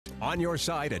On Your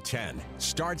Side at 10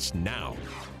 starts now.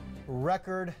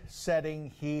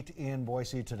 Record-setting heat in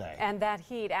Boise today. And that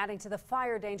heat adding to the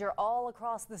fire danger all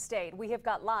across the state. We have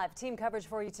got live team coverage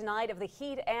for you tonight of the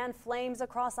heat and flames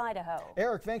across Idaho.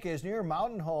 Eric Fink is near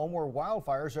Mountain Home, where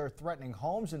wildfires are threatening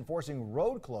homes and forcing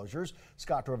road closures.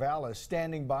 Scott Raval is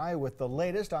standing by with the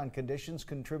latest on conditions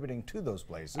contributing to those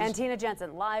places. And Tina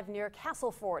Jensen live near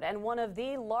Castleford and one of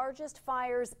the largest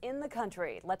fires in the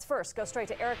country. Let's first go straight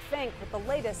to Eric Fink with the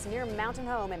latest near Mountain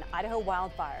Home and Idaho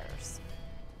wildfires.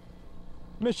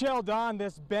 Michelle, Don,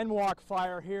 this Benwalk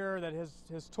fire here that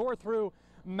has tore through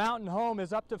Mountain Home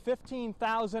is up to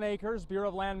 15,000 acres. Bureau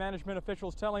of Land Management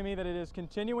officials telling me that it is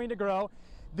continuing to grow.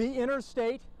 The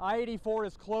interstate, I-84,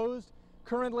 is closed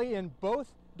currently in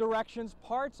both directions.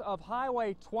 Parts of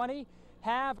Highway 20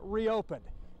 have reopened.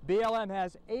 BLM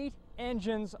has 8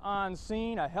 engines on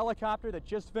scene, a helicopter that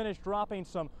just finished dropping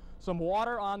some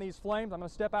water on these flames. I'm going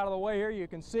to step out of the way here. You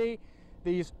can see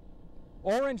these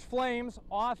orange flames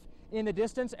off in the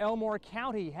distance. Elmore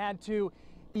County had to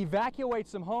evacuate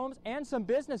some homes and some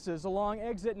businesses along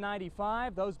exit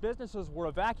 95. Those businesses were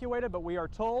evacuated, but we are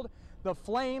told the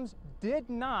flames did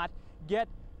not get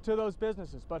to those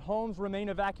businesses, but homes remain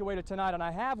evacuated tonight. And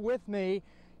I have with me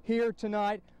here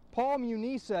tonight Paul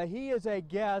Munisa. He is a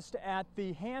guest at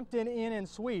the Hampton Inn and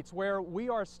Suites, where we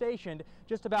are stationed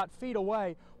just about feet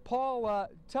away. Paul,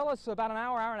 tell us about an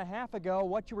hour and a half ago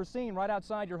what you were seeing right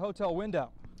outside your hotel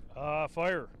window.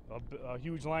 Fire, a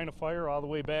huge line of fire all the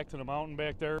way back to the mountain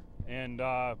back there, and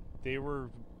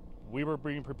we were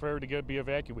being prepared to be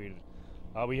evacuated.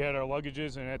 We had our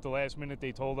luggages, and at the last minute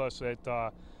they told us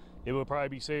that it would probably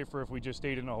be safer if we just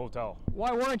stayed in the hotel.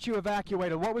 Why weren't you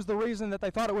evacuated? What was the reason that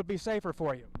they thought it would be safer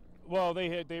for you? Well,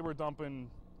 they were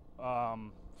dumping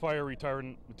fire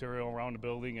retardant material around the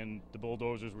building, and the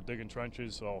bulldozers were digging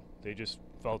trenches, so they just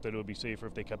felt that it would be safer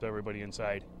if they kept everybody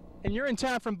inside. And you're in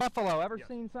town from Buffalo. Ever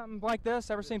seen something like this?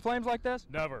 Ever seen flames like this?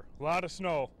 Never. A lot of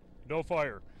snow, no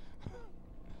fire.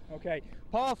 Okay.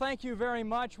 Paul, thank you very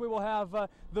much. We will have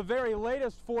the very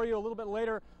latest for you a little bit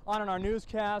later on in our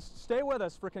newscast. Stay with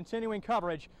us for continuing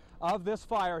coverage of this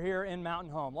fire here in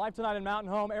Mountain Home. Live tonight in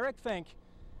Mountain Home, Eric Fink,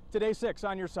 Today 6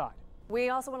 on your side. We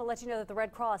also want to let you know that the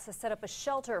Red Cross has set up a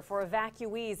shelter for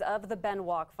evacuees of the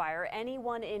Benwalk fire.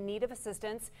 Anyone in need of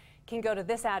assistance can go to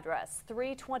this address,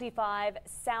 325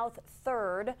 South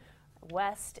 3rd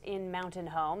West in Mountain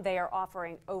Home. They are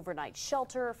offering overnight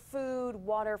shelter, food,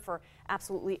 water for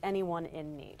absolutely anyone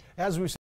in need. As we